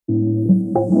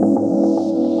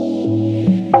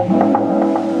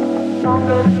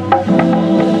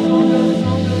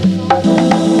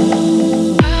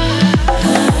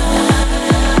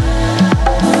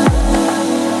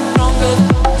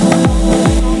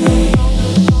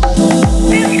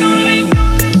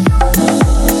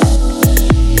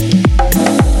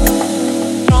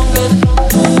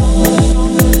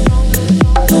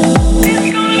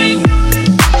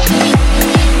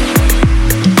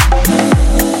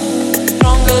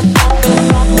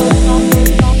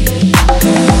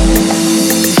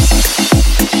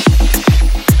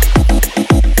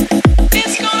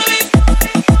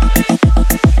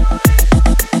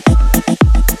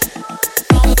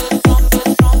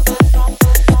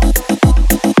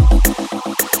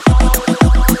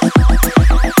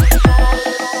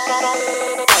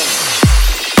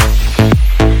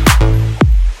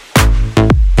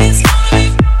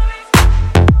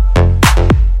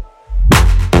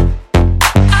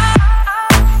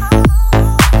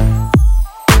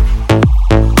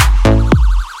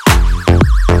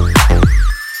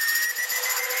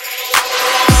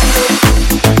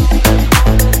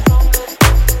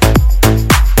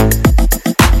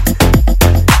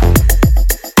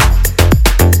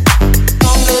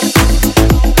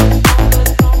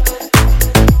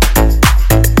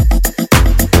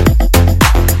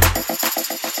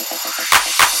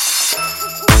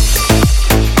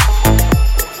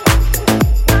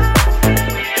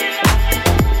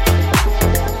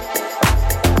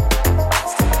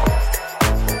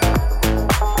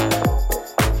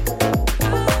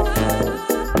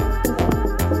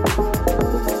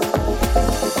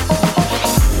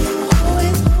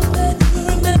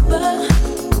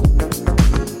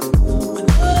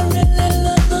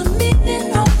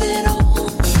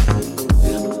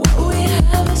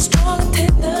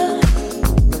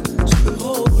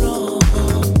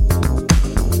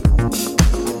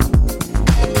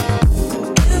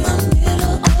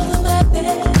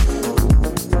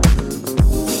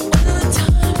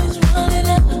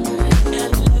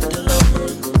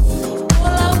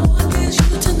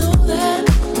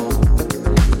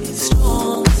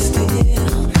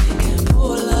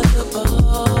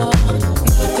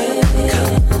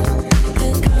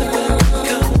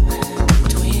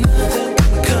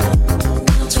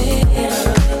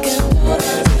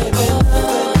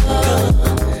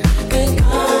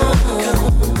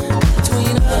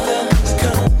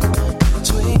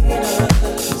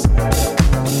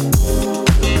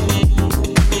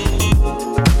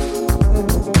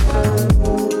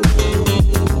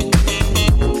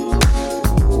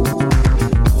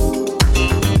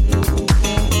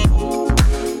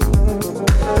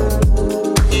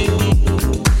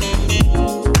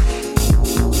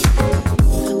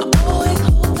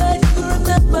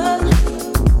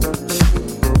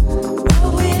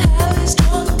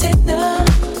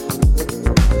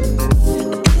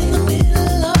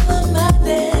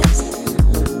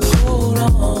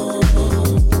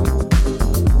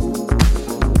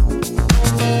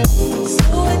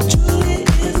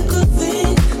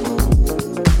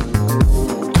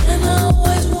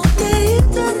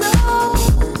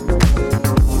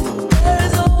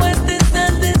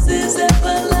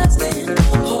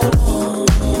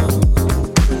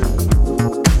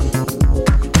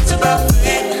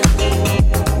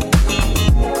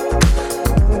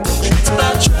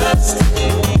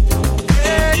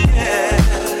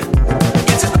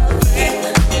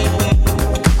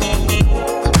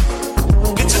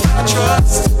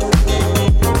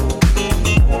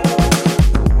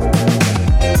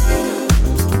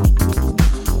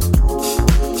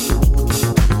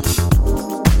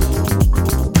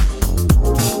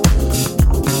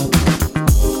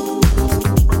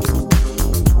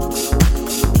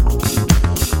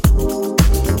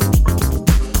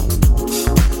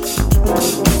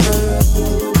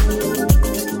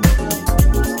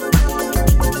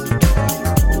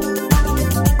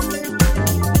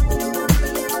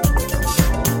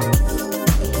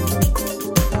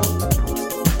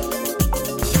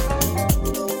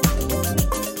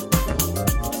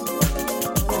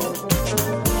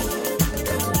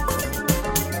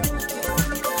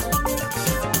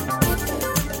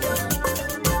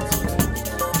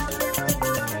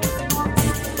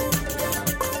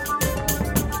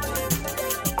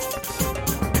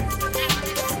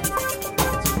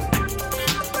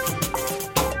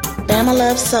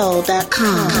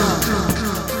BamaLoveSoul.com.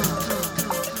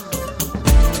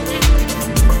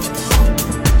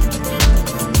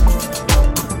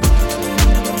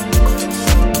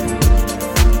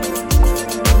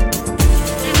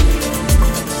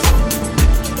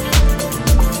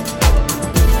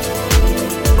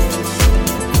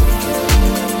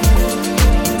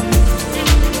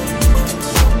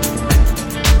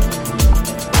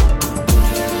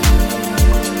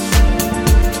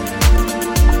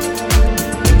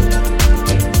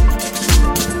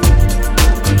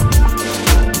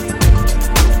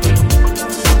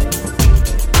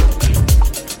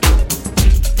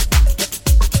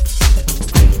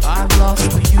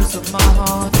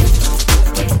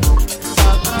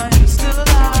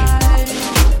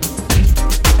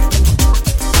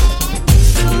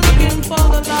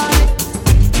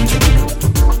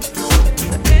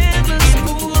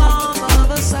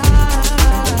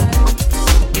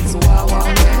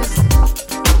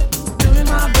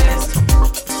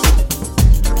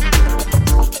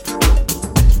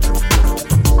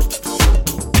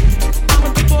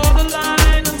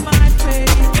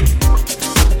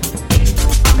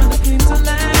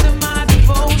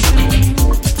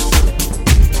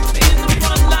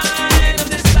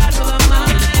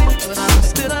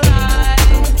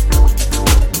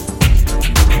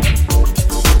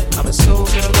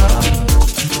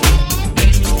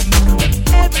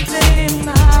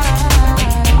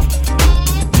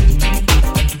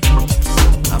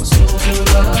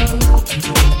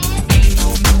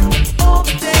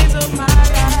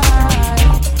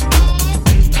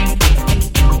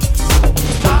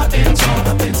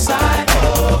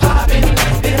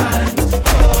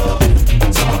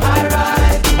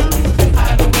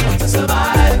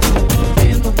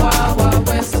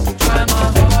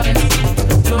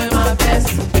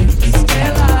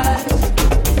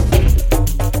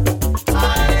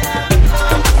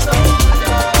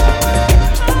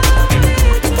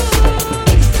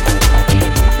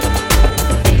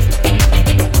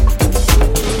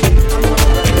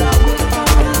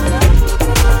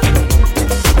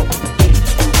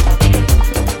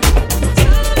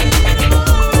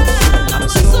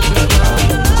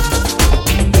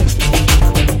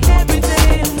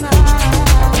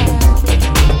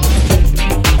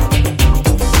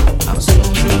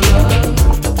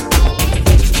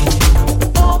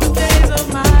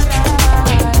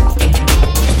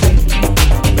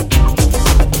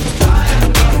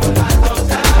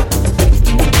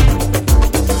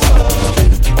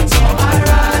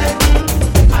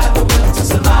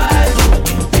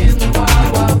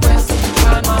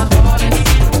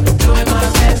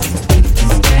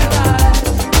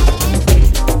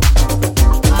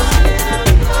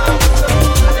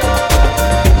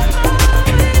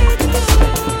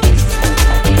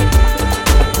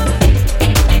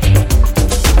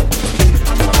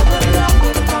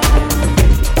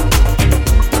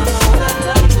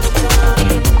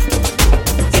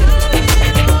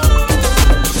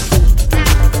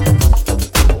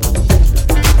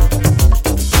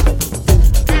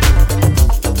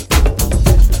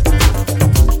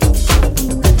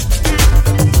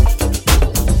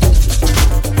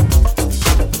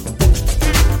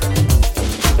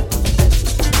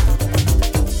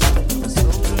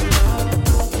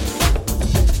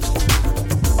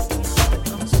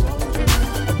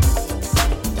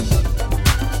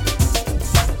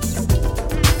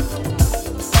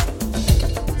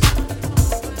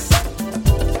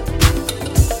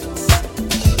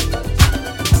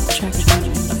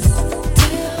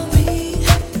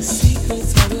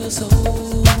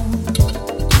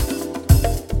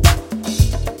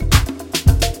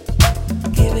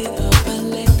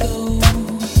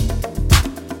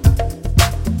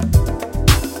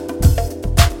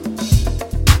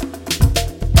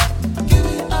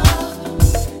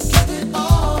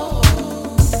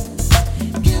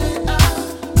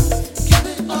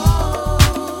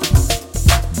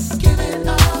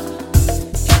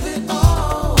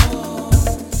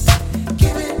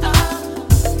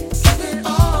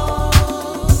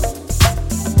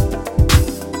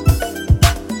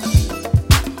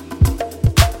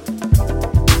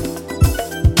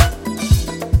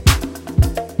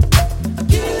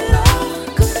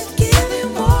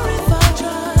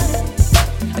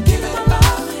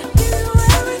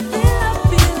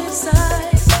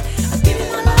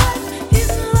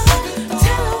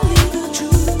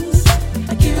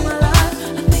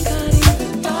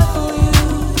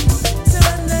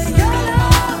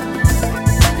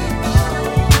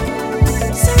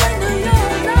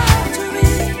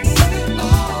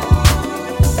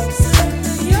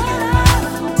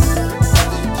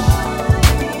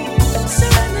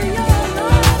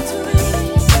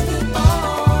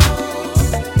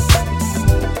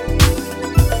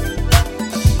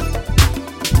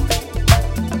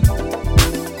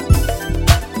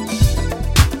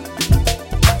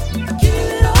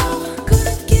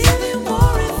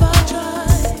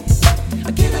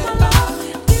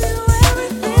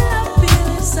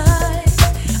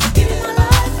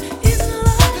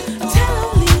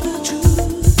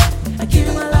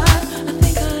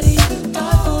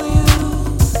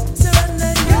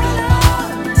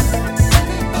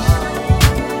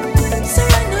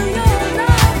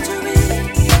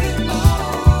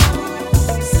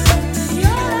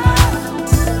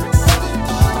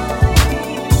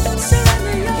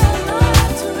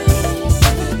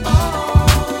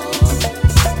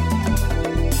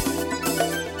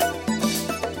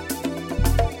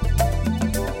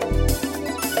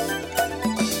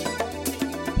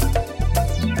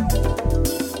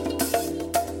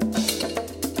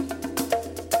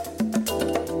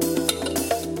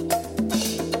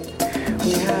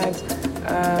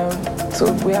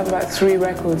 We have about 3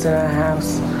 records in our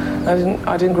house.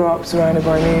 I didn't grow up surrounded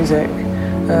by music.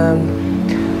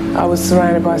 I was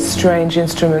surrounded by strange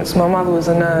instruments. My mother was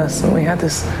a nurse, and we had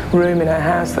this room in our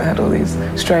house that had all these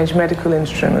strange medical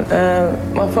instruments.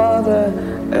 My father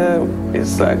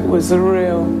was a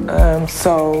real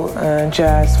soul and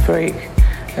jazz freak.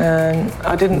 And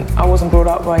I wasn't brought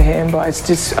up by him, but I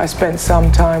spent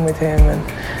some time with him, and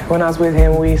when I was with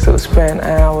him, we sort of spent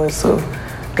hours sort of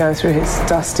going through his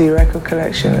dusty record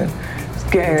collection and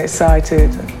getting excited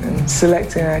and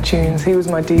selecting our tunes. He was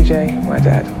my DJ, my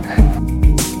dad.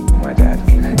 My dad.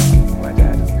 My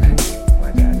dad.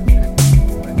 My dad.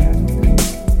 My dad.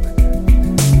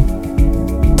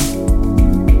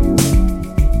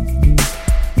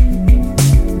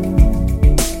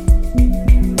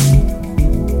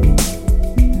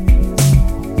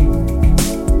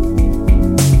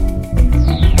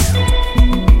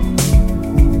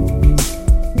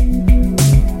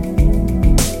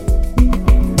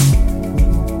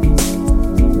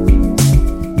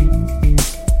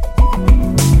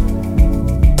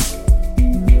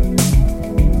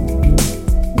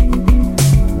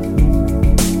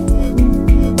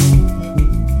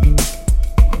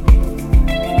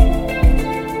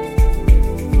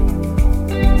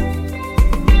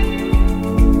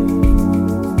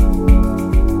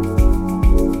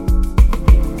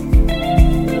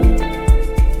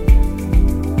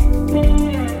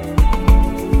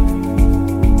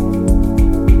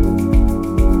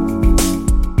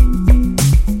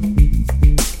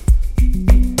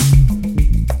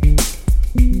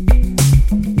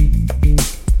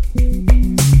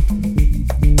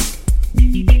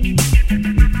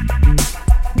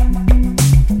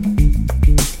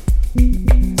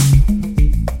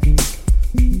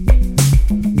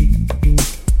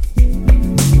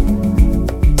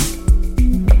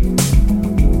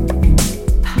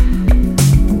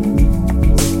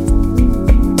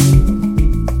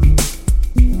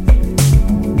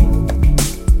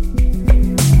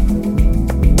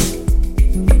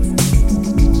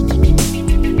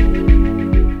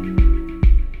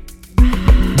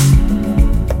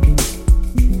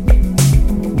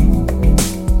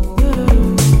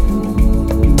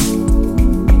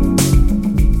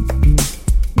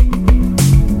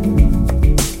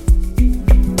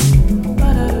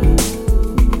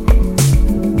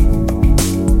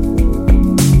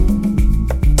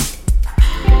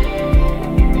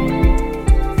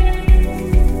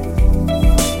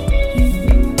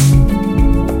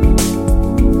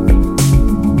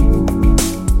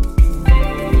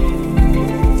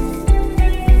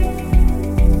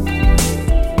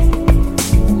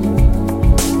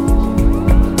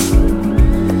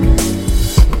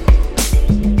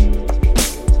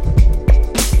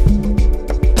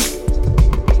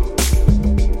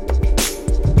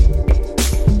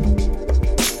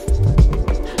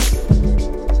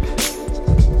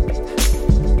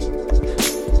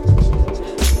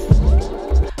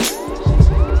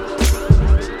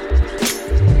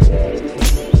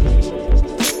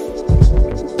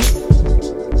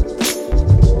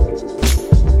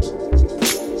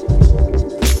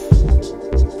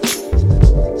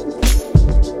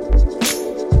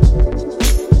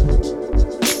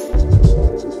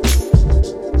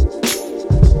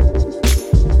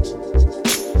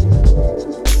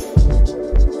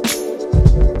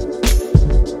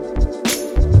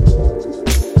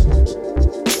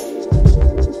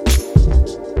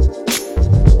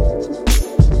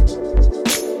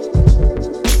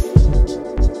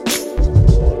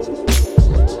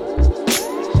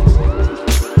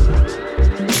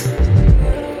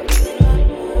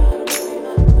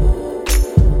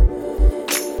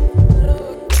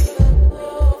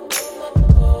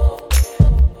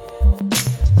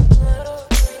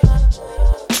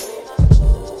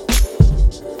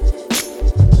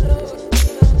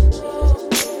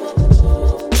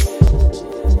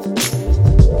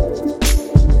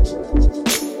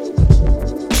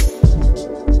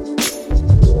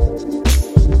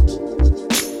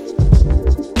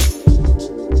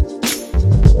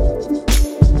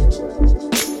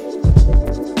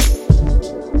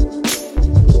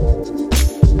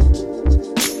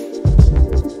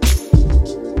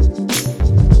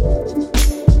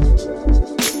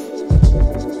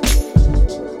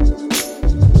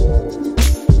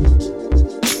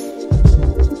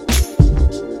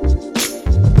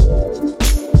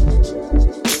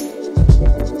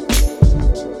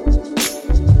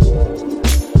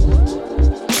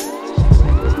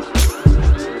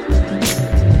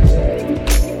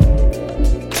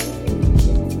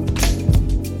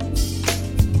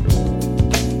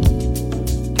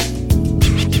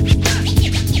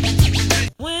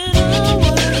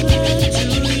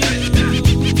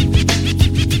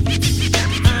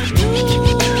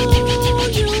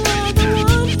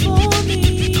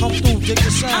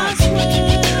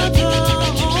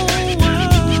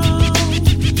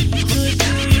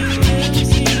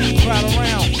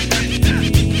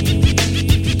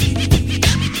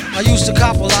 I used to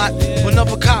cop a lot when but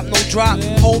never cop no drop.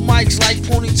 Hold mics like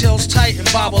ponytails tight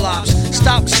and bobble ops.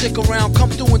 Stop, stick around, come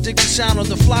through and dig the sound of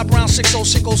the fly brown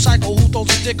 6060 psycho who throws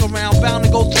a dick around. Bound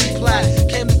to go 3 plat,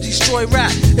 came to destroy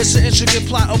rap. It's an intricate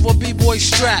plot of a b-boy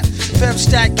strap. Fem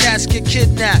stack cats get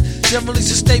kidnapped. Then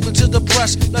release a statement to the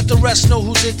press, let the rest know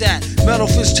who did that. Metal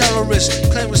fist terrorists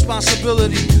claim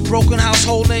responsibility. Broken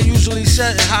household name usually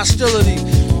set in hostility.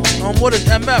 What is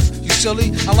MF, you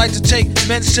silly? I like to take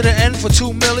men's to the end for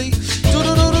 2 milli.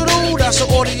 Do-do-do-do-do, that's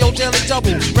an audio daily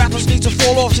double. Rappers need to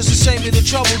fall off just to save me the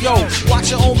trouble. Yo,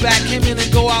 watch your own back, came in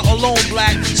and go out alone,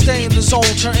 black. Stay in the zone,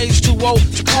 turn H2O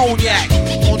to cognac.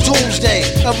 On doomsday,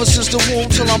 ever since the womb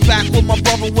till I'm back where my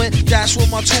brother went, that's what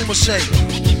my tumor say.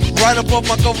 Right above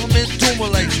my government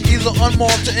Dumoulin, either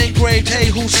unmarked or engraved, hey,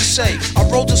 who's to say? I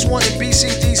wrote this one in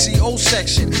BCDC O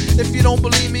section. If you don't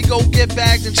believe me, go get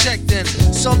bagged and checked in.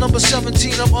 Cell number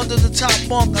 17, I'm under the top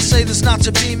bunk. I say this not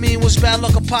to be mean, was bad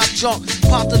luck, a pop junk.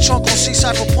 Pop the trunk on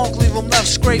C-Cypher punk, leave him left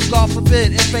scraped, God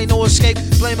forbid. If ain't no escape,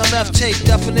 blame MF tape.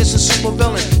 Definition super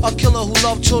villain, a killer who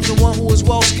loved children, one who is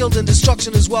well skilled in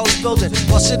destruction as well as building.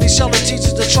 While Sidney Sheldon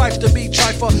teaches the trife to be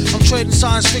trifer, I'm trading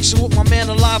science fiction with my man,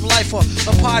 a live lifer.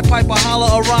 A pie piper, holler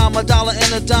a rhyme, $1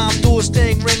 and a dime, do his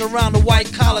thing, ring around the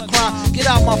white collar crime. Get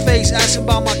out my face, asking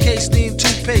about my case, needing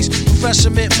toothpaste. Professor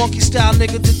mint, monkey style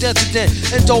nigga to death to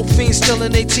death. And dope fiends still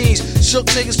in their teens. Shook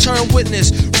niggas turn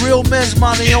witness. Real men's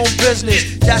mind their own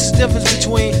business. That's the difference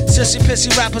between sissy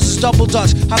pissy rappers is double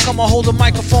dutch. How come I hold a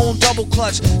microphone double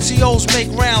clutch? COs make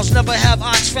rounds, never have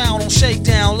ox found on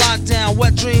shakedown, lockdown,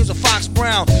 wet dreams of Fox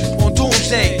Brown. On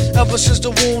doomsday, ever since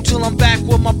the womb till I'm back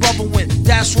where my brother went.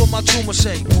 That's what my tumor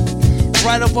say.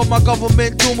 Right above my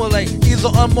government Dumoulin, either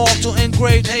unmarked or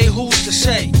engraved, hey, who's to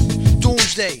say?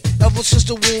 Doomsday, ever since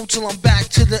the womb till I'm back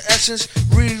to the essence,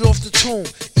 read it off the tomb.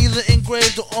 Either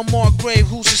engraved or unmarked grave,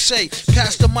 who's to say?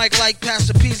 Pass the mic like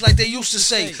Pastor P's like they used to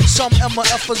say. Some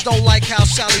MFers don't like how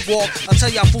Sally walk. I tell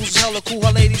y'all fools is hella cool,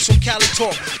 her ladies from Cali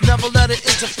talk. Never let it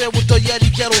interfere with the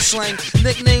Yeti ghetto slang.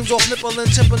 Nicknames off nipple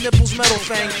and tip of nipples metal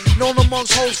fang. Known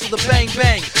amongst hoes for the bang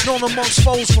bang. Known amongst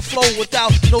foes for flow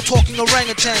without no talking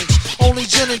orangutans. Only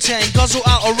gin and tang, guzzle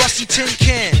out a rusty tin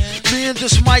can. Me and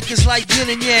this mic is like yin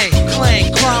and yang.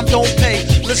 Clang, crime don't pay.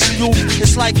 Listen you,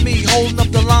 it's like me holding up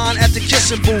the line at the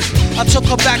kissing booth. I took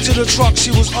her back to the truck, she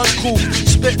was uncool.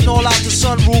 Spitting all out the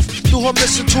sunroof, through her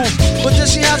missing tooth. But then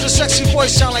she has a sexy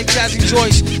voice, sound like Jazzy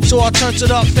Joyce. So I turned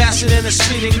it up faster than a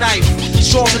speeding knife.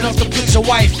 Strong enough to please a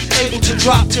wife. Able to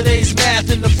drop today's math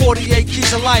in the 48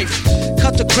 keys of life.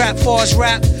 Cut the crap for his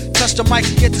rap. Touch the mic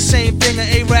and get the same thing an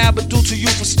A-Rab would do to you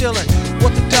for stealing.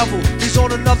 What the devil, he's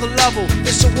on another level.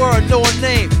 It's a word, no a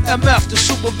name. MF, the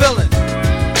super villain.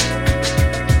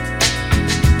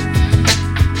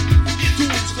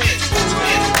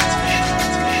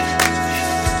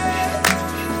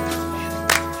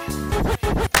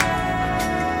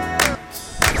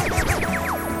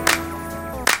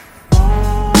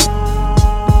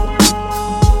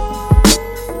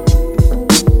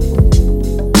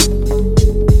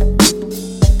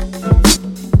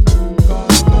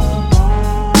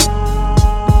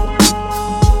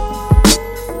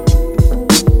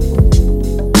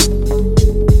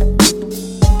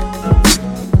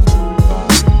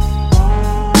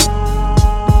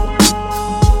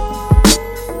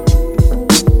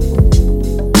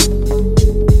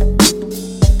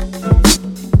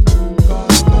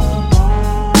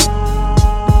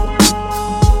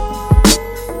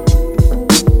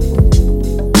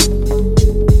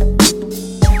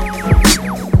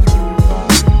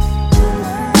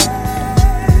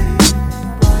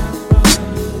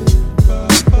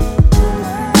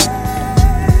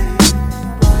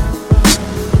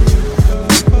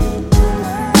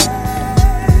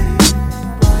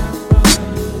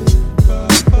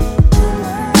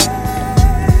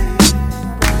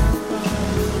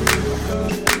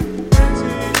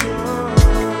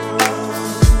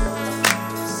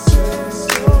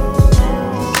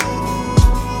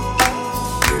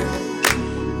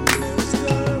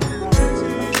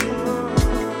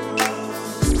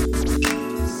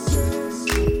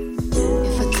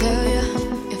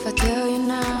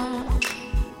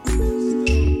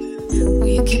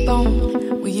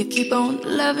 keep on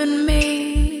loving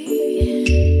me.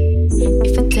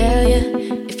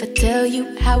 If I tell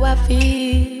you how I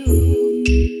feel,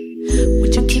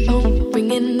 would you keep on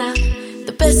bringing out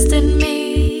the best in me?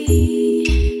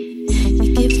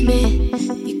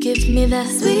 You give me that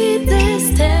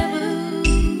sweetest taboo.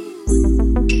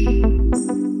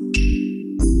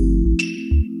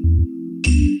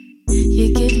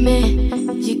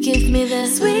 You give me the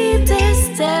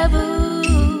sweetest taboo.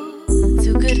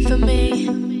 Too good for me.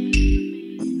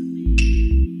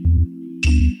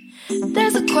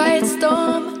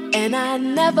 I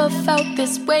never felt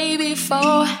this way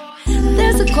before.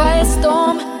 There's a quiet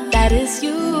storm, that is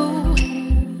you.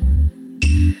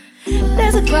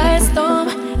 There's a quiet storm,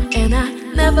 and I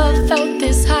never felt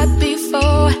this hot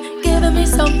before. Giving me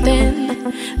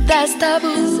something that's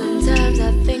taboo. Sometimes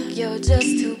I think you're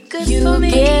just too good for me.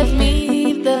 You give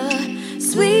me the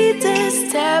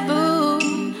sweetest taboo.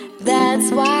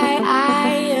 That's why I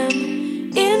am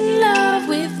in love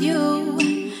with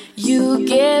you. You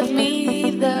give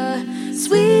me the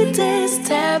sweetest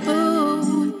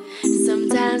taboo.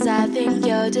 Sometimes I think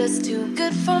you're just too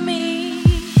good for me.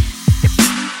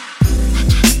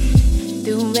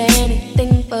 Do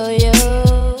anything for you.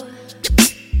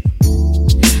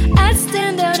 I'd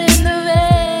stand out in the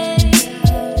rain.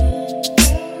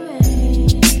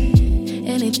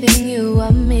 Anything you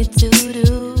want me to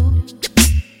do.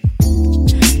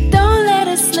 Don't let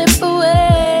it slip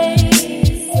away.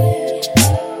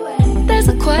 There's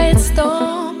a quiet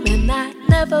storm, and I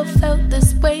never felt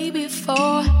this way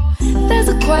before. There's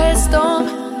a quiet storm,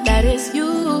 that is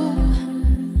you.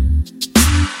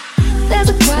 There's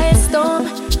a quiet storm,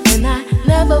 and I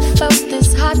never felt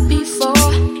this hot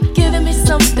before. Giving me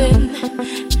something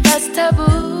that's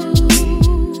taboo.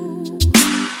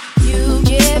 You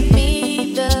give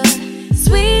me the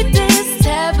sweetest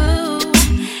taboo.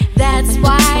 That's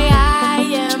why I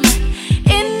am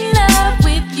in love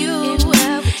with you.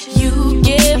 You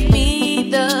give me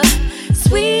the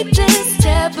sweetest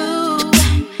taboo.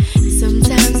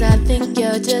 Sometimes I think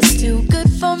you're just too good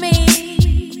for me.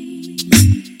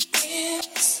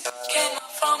 Came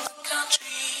up from the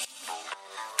country,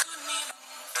 couldn't even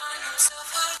find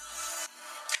himself a room.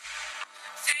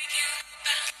 Thinking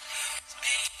about his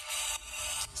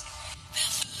babies, that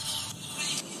flew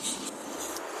away.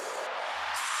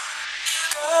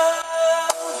 Girl,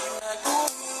 you make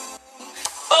room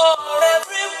for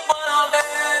every one of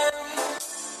them.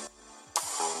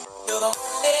 You're the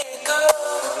only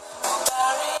girl who'll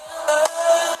marry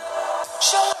love.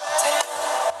 Sure as hell,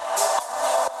 you're the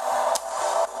only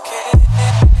one. Okay.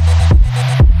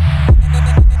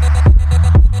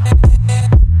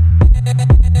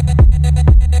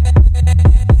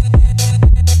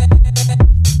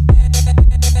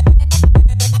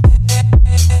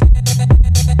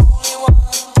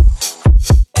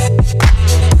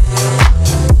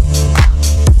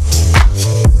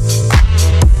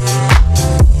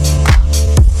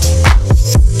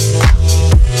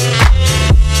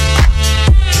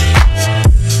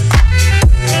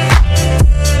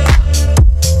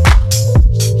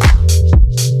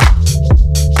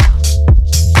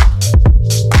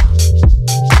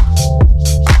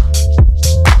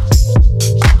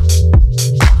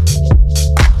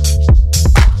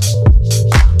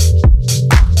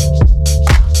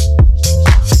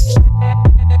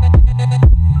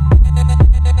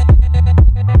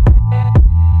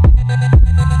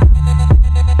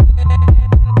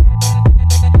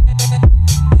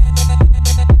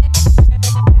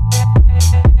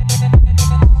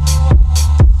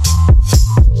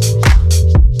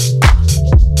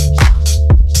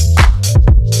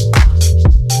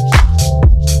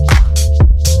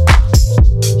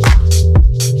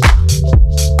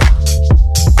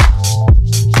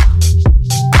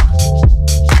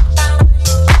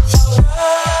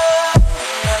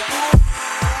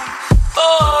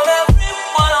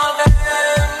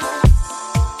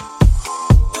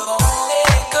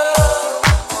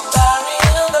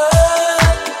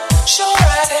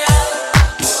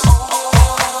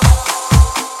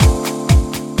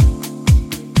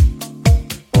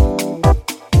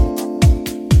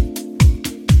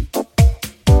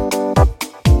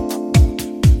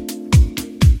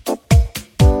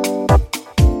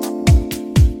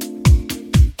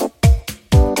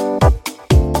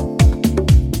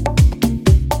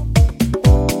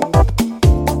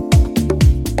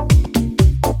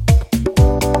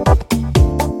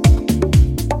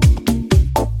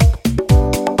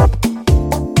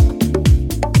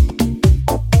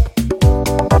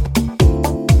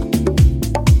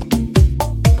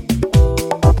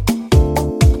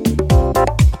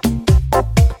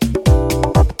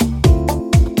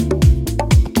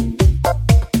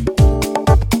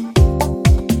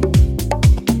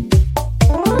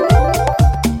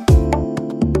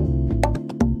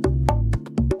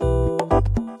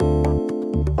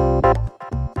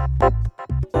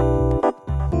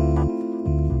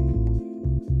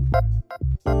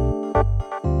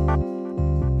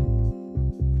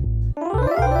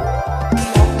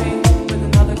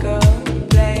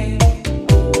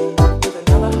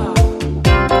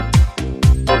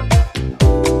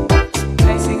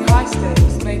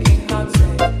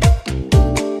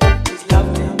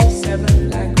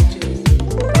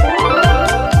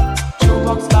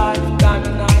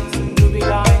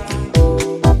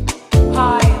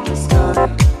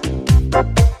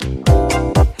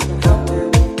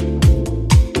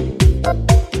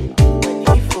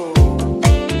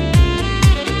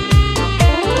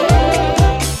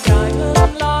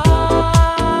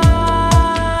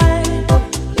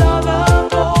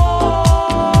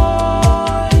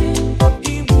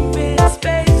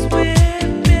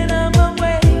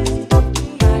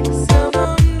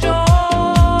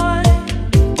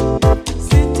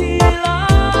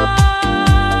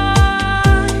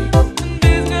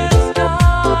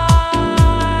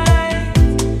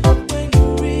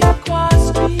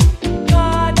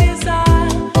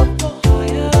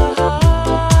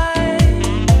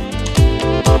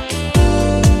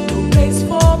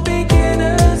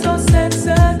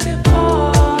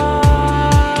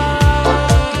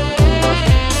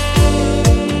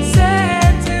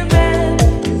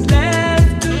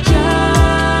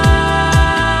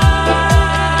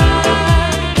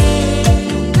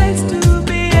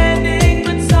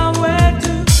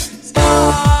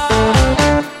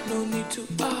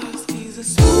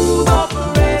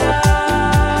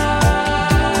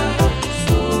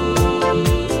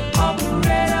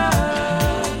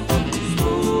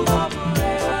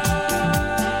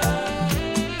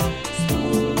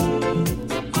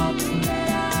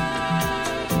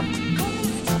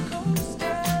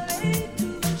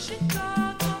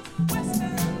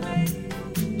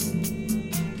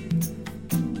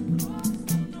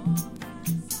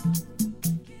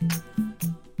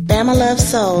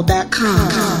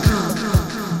 BamaLoveSoul.com.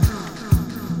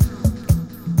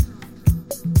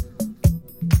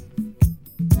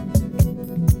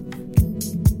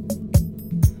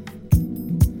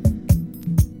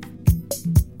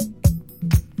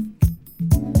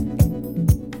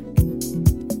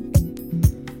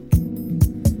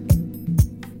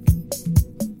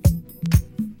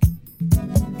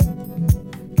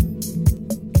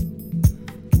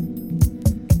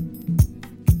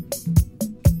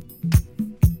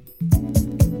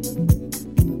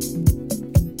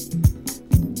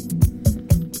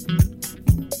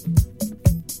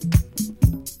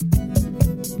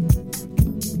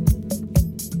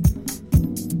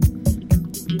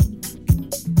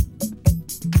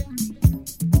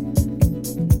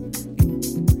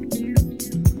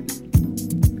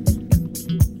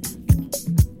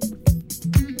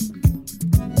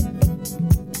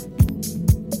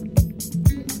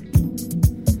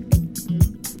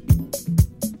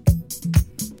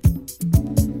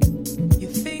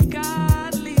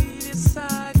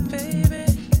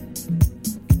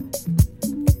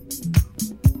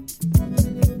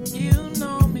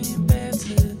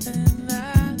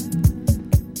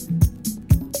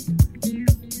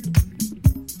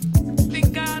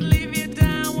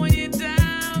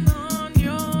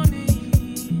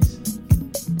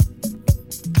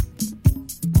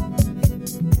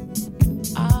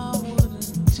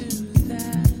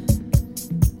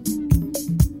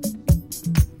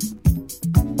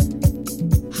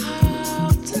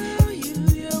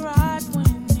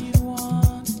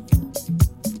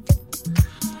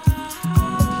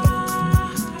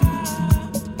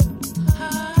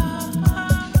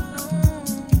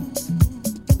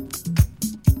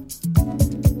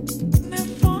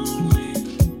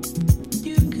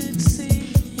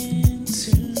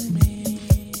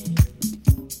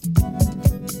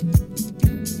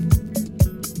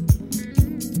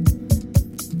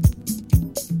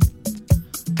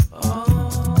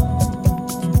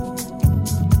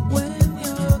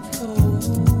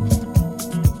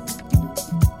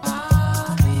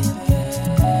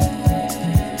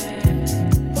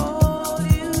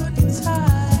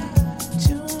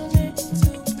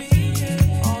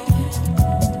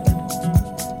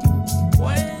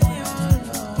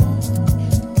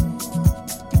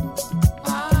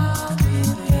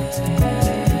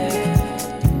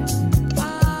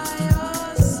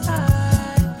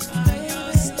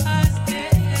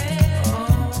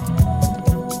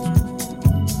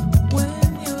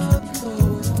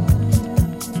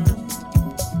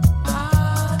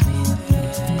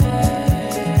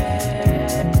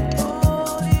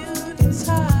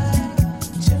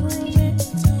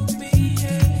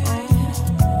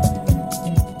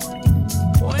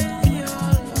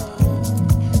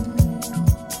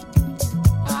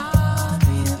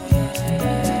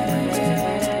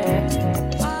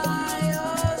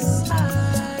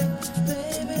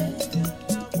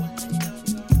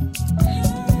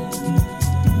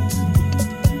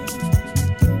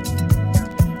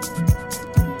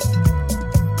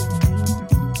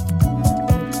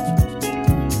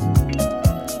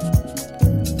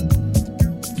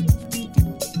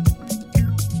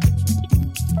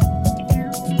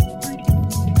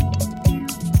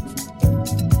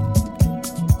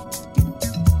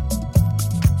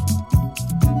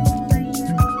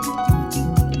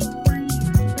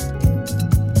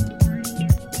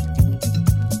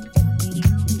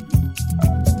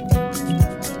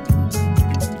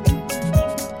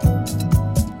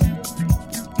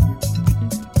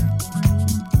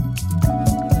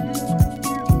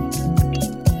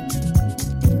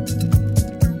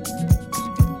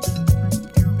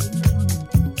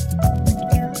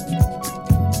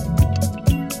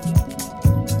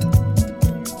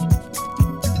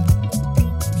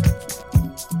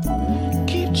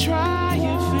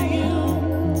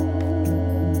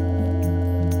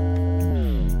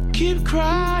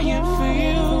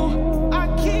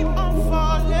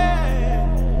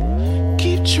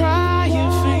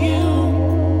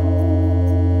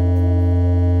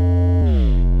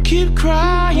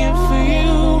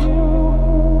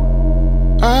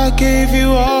 Gave you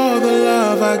all the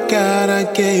love I got.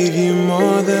 I gave you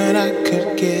more than I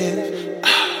could give.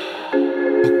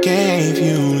 I gave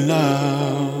you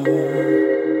love.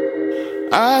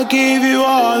 I gave you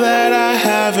all that I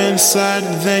have inside.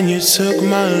 Then you took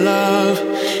my love.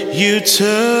 You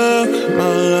took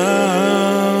my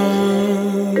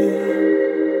love.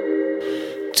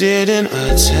 Didn't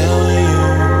I tell you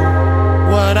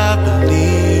what I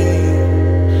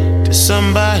believe? Did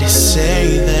somebody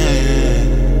say that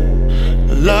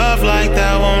love like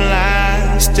that won't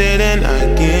last? Didn't I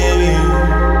give you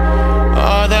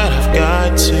all that I've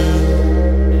got to?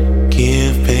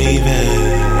 give, baby.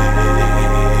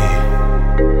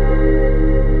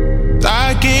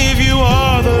 I gave you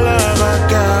all the love I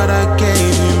got. I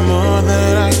gave you more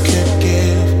than I could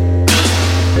give.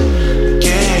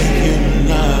 Gave you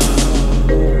love.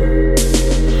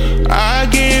 I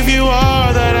gave you all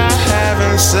that I have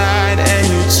inside, and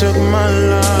you took my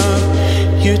love.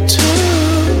 You took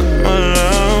my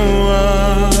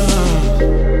love.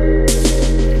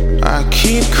 I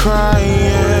keep crying.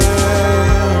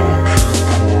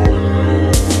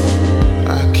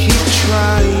 I keep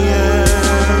trying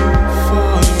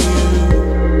for you.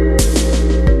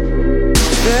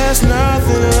 There's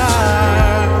nothing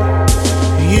like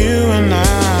you and I,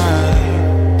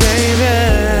 baby.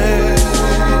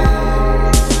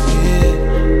 Yeah.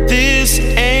 This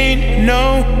ain't no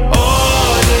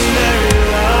ordinary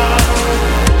love.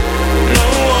 No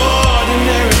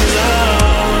ordinary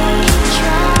love.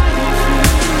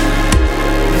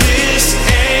 This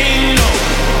ain't no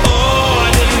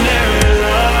ordinary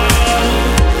love.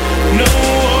 No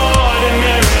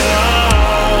ordinary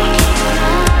love.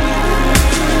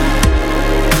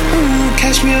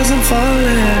 Catch me as I'm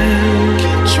falling.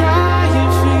 Keep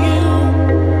trying for you.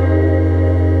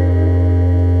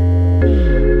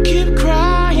 Keep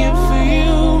crying for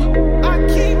you. I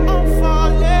keep on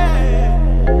falling.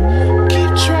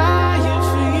 Keep trying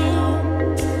for you.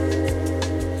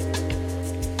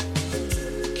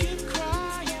 Keep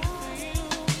crying for you.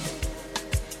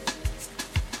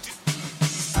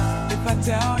 If I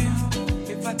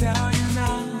tell you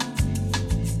now,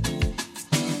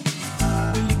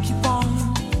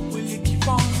 will you keep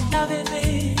on loving me?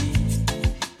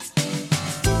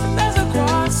 There's a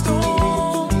quiet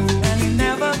storm, and it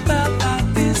never felt like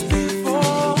this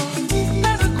before.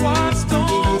 There's a quiet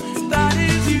storm, that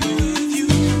is you. You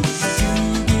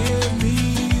give me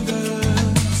the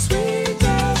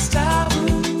sweetest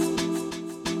taboo.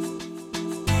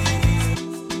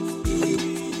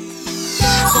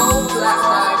 Soul Black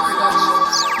Eye Productions.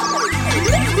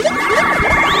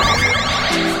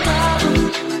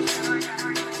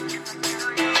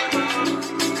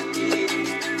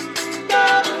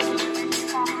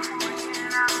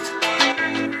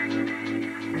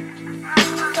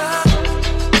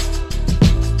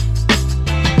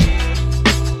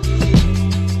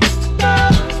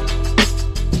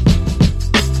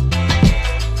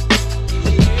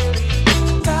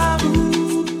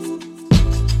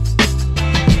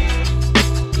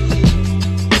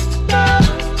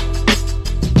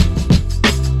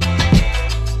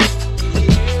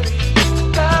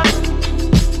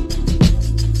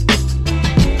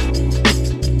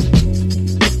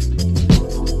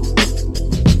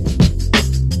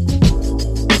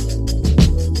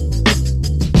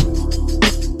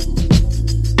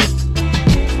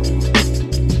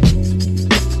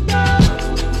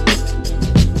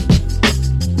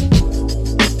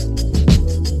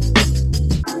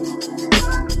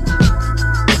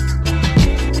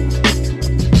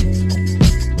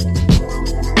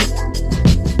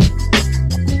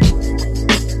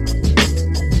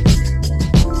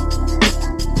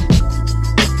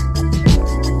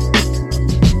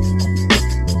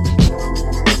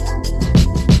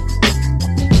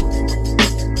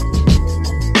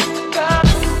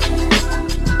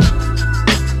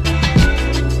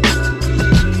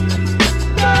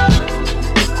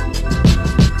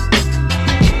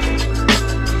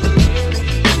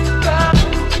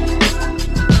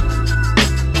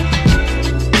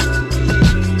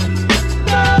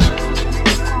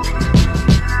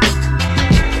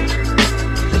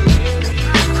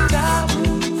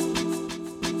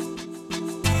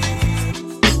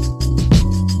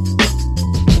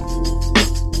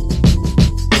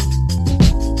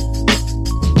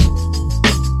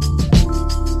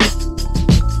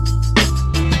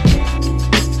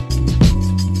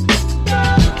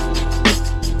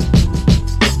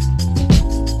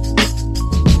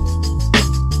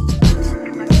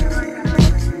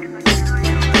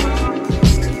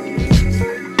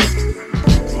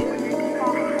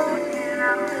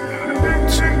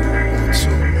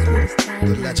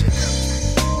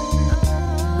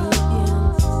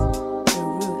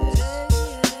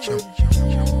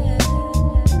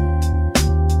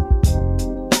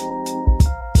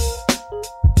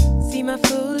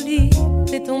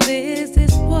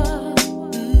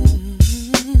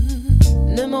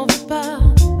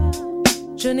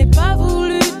 Je n'ai pas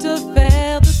voulu te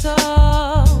faire de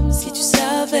tort. Si tu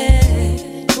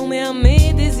savais combien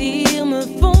mes désirs me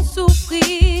font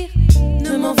souffrir,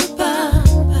 ne m'en veux pas.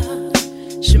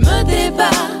 Je me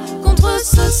débat contre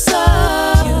ce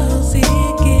sort. Music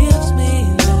gives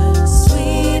me the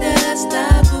sweetest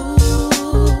taboo.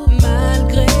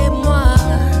 Malgré moi,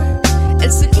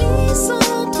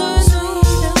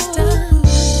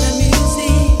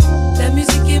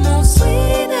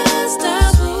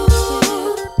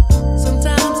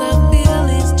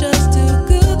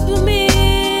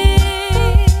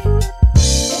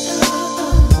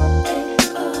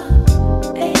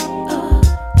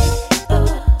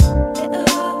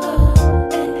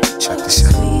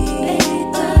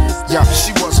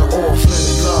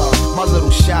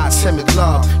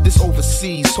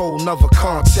 overseas, whole nother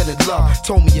continent love.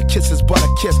 Told me a kiss is but a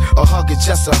kiss, a hug is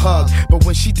just a hug. But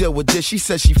when she deal with this, she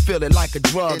says she feel it like a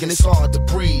drug, and it's hard to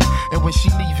breathe. And when she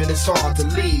leaving, it's hard to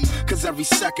leave. Cause every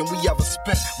second we ever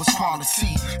spent was hard to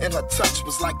see. And her touch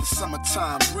was like the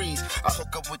summertime breeze. I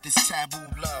hook up with this taboo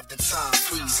love, then time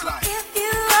freeze like. If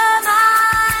you were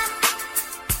mine,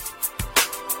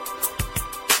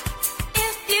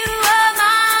 if you were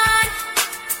mine,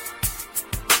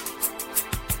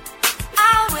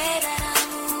 I'll wait and I'll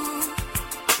move.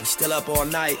 We still up all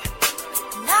night,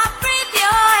 Not breathe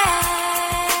your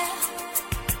air.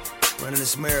 running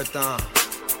this marathon.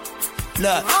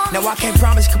 Look, now I can't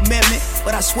promise commitment,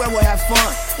 but I swear we'll have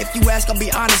fun. If you ask, I'll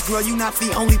be honest, girl, you not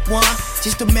the only one.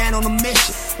 Just a man on a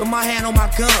mission, with my hand on my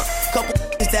gun. Couple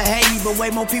that hate me, but way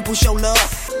more people show love.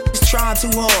 It's trying too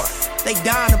hard, they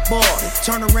dying to ball. They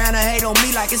turn around and hate on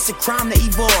me like it's a crime to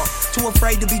evolve. Too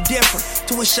afraid to be different,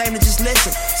 too ashamed to just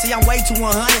listen. See, I'm way too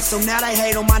 100, so now they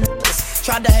hate on my niggas.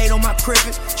 Tried to hate on my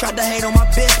crickets, tried to hate on my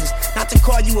business. Not to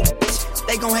call you a bitch,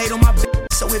 they gon' hate on my business.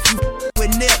 So if you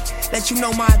with Nip, let you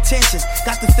know my intentions.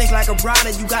 Got to think like a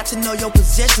rider, you got to know your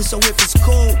position. So if it's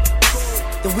cool,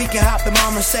 then we can hop in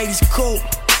my Mercedes coupe.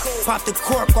 Pop the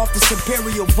cork off the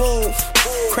Superior Wolf.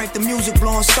 Crank the music,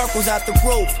 blowing circles out the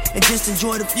roof, and just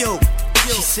enjoy the view.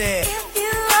 She said, If you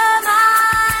were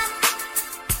mine,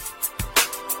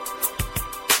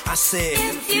 I said,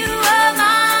 if you were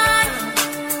mine,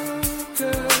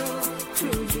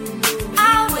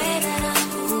 I'll wait and I'll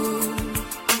move.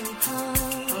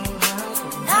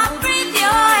 Not breathe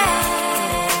your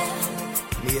air.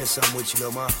 me or something with you,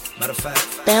 little ma. Matter of fact.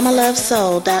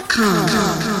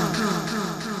 BamaLoveSoul.com.